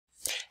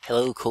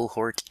Hello,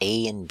 Cohort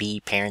A and B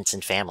parents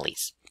and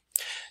families.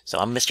 So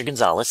I'm Mr.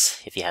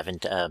 Gonzalez, if you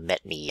haven't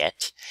met me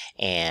yet,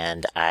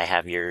 and I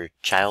have your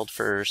child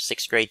for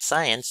 6th grade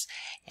science,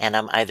 and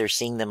I'm either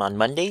seeing them on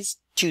Mondays,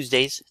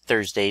 Tuesdays,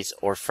 Thursdays,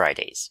 or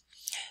Fridays.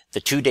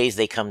 The 2 days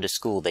they come to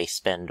school, they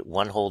spend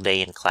one whole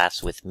day in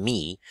class with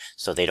me,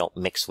 so they don't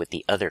mix with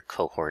the other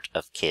cohort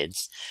of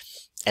kids,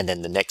 and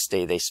then the next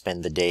day they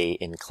spend the day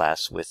in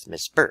class with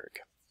Miss Berg.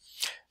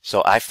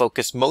 So I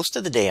focus most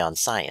of the day on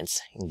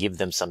science and give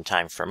them some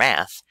time for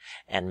math,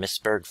 and Miss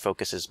Berg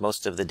focuses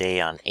most of the day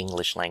on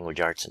English, language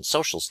arts, and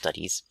social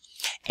studies,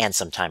 and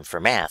some time for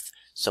math.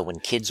 So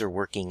when kids are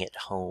working at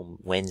home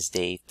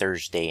Wednesday,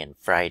 Thursday, and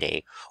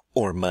Friday,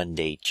 or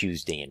Monday,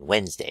 Tuesday, and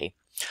Wednesday,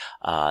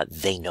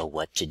 they know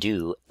what to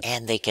do,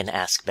 and they can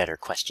ask better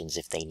questions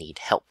if they need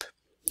help.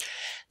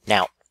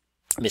 Now,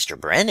 Mr.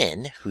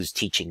 Brennan, who's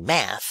teaching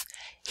math,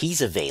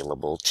 he's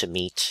available to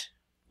meet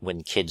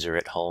when kids are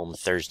at home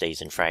Thursdays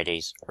and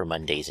Fridays or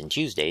Mondays and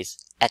Tuesdays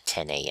at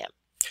 10 a.m.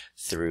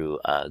 through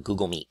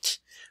Google Meet,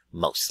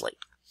 mostly.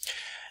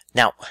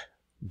 Now,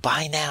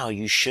 by now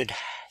you should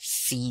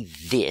see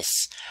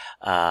this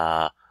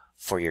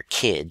for your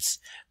kids,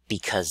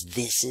 because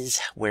this is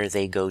where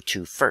they go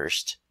to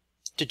first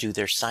to do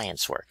their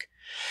science work.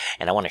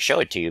 And I want to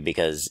show it to you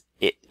because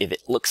if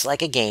it looks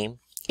like a game,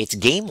 it's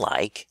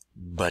game-like,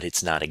 but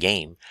it's not a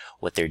game.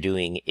 What they're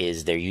doing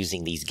is they're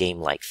using these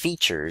game-like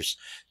features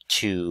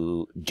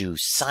to do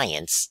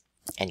science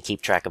and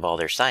keep track of all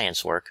their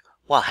science work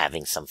while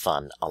having some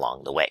fun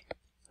along the way.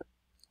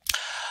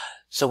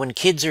 So when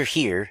kids are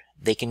here,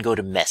 they can go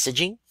to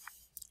messaging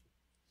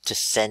to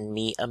send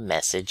me a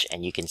message,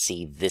 and you can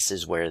see this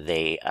is where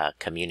they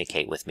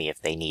communicate with me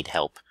if they need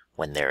help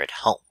when they're at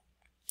home.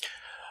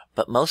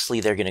 But mostly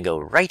they're going to go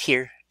right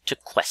here to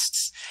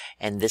quests,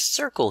 and this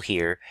circle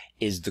here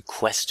is the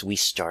quest we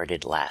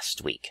started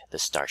last week, the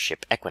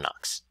Starship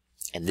Equinox.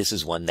 And this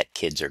is one that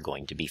kids are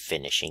going to be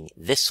finishing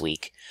this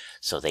week,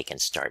 so they can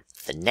start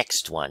the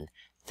next one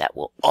that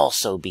will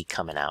also be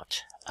coming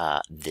out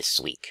this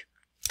week.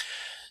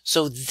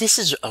 So this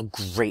is a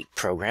great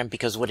program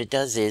because what it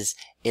does is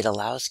it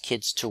allows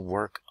kids to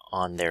work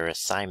on their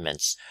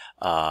assignments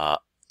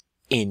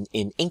in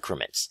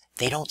increments.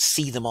 They don't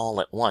see them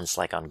all at once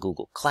like on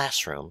Google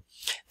Classroom.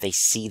 They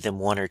see them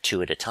one or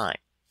two at a time.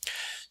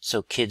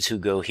 So kids who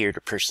go here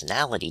to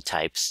personality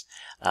types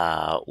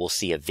will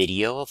see a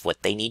video of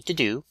what they need to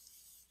do,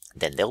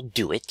 then they'll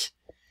do it,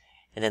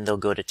 and then they'll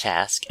go to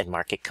task and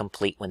mark it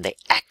complete when they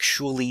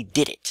actually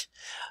did it,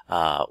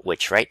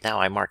 which right now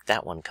I marked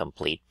that one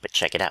complete, but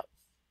check it out.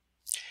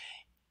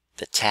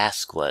 The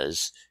task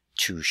was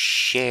to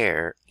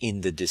share in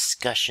the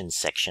discussion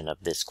section of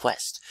this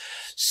quest.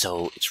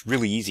 So it's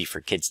really easy for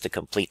kids to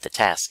complete the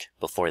task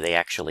before they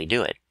actually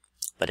do it.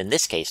 But in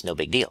this case, no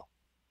big deal.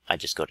 I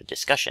just go to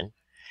discussion,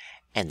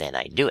 and then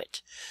I do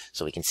it.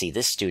 So we can see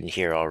this student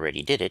here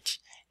already did it,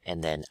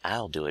 and then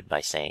I'll do it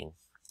by saying,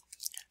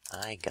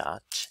 I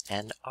got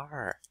an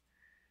architect.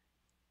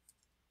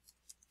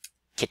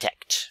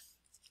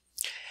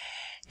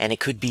 And it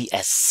could be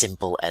as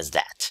simple as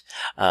that.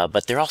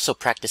 But they're also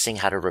practicing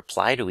how to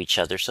reply to each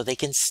other so they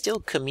can still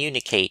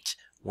communicate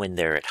when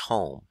they're at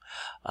home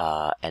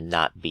and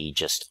not be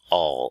just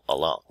all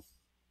alone.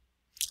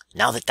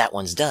 Now that that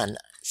one's done,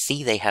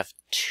 see, they have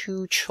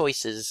two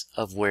choices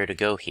of where to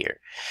go here.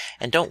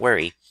 And don't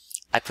worry,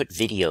 I put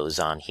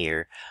videos on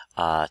here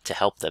to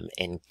help them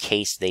in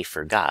case they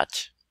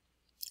forgot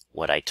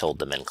what I told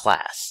them in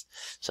class.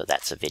 So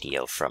that's a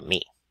video from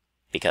me.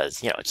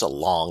 Because, it's a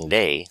long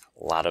day,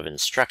 a lot of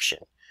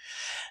instruction.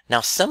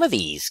 Now, some of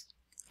these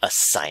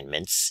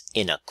assignments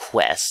in a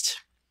quest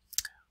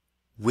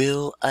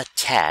will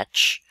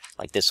attach,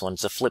 like this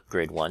one's a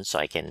Flipgrid one, so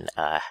I can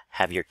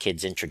have your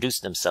kids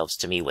introduce themselves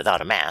to me without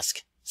a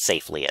mask,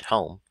 safely at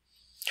home.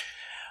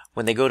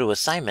 When they go to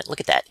assignment, look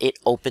at that. It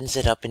opens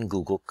it up in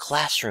Google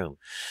Classroom.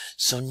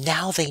 So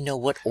now they know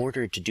what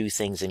order to do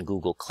things in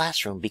Google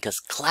Classroom because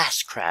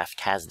Classcraft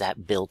has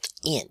that built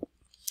in.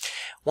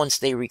 Once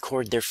they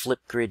record their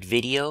Flipgrid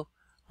video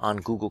on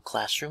Google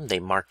Classroom, they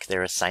mark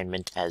their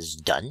assignment as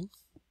done.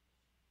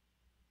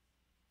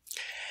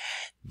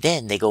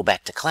 Then they go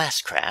back to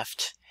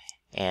Classcraft,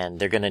 and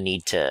they're going to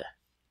need to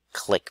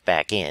click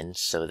back in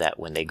so that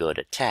when they go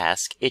to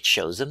task, it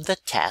shows them the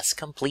task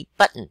complete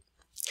button.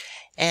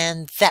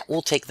 And that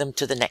will take them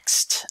to the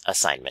next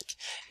assignment.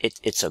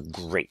 It's a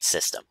great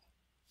system.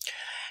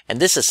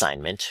 And this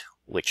assignment,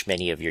 which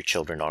many of your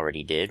children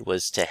already did,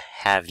 was to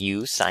have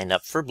you sign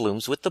up for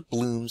Blooms with the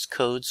Blooms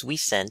codes we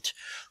sent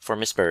for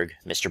Miss Berg,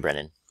 Mr.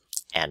 Brennan,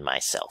 and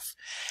myself.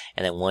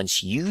 And then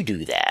once you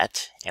do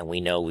that, and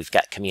we know we've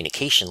got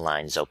communication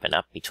lines open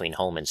up between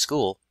home and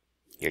school,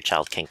 your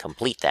child can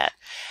complete that.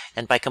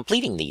 And by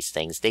completing these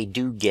things, they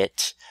do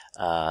get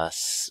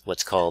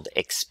what's called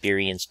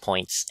experience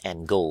points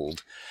and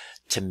gold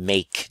to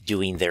make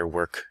doing their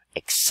work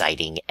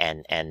exciting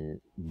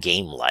and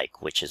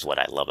game-like, which is what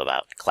I love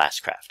about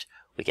Classcraft.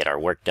 We get our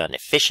work done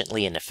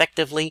efficiently and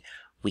effectively,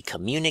 we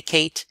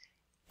communicate,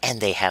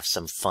 and they have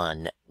some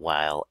fun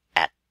while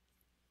at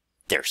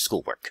their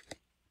schoolwork.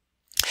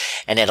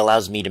 And it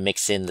allows me to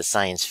mix in the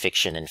science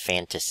fiction and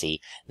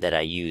fantasy that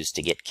I use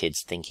to get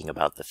kids thinking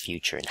about the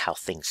future and how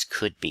things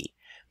could be,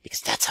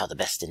 because that's how the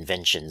best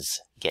inventions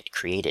get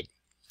created.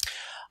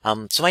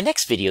 So my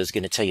next video is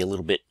going to tell you a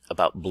little bit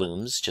about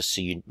blooms, just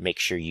so you make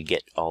sure you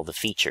get all the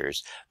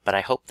features. But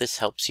I hope this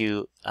helps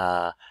you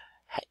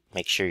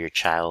make sure your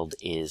child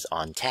is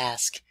on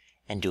task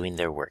and doing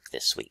their work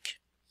this week.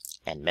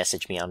 And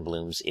message me on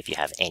blooms if you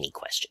have any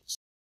questions.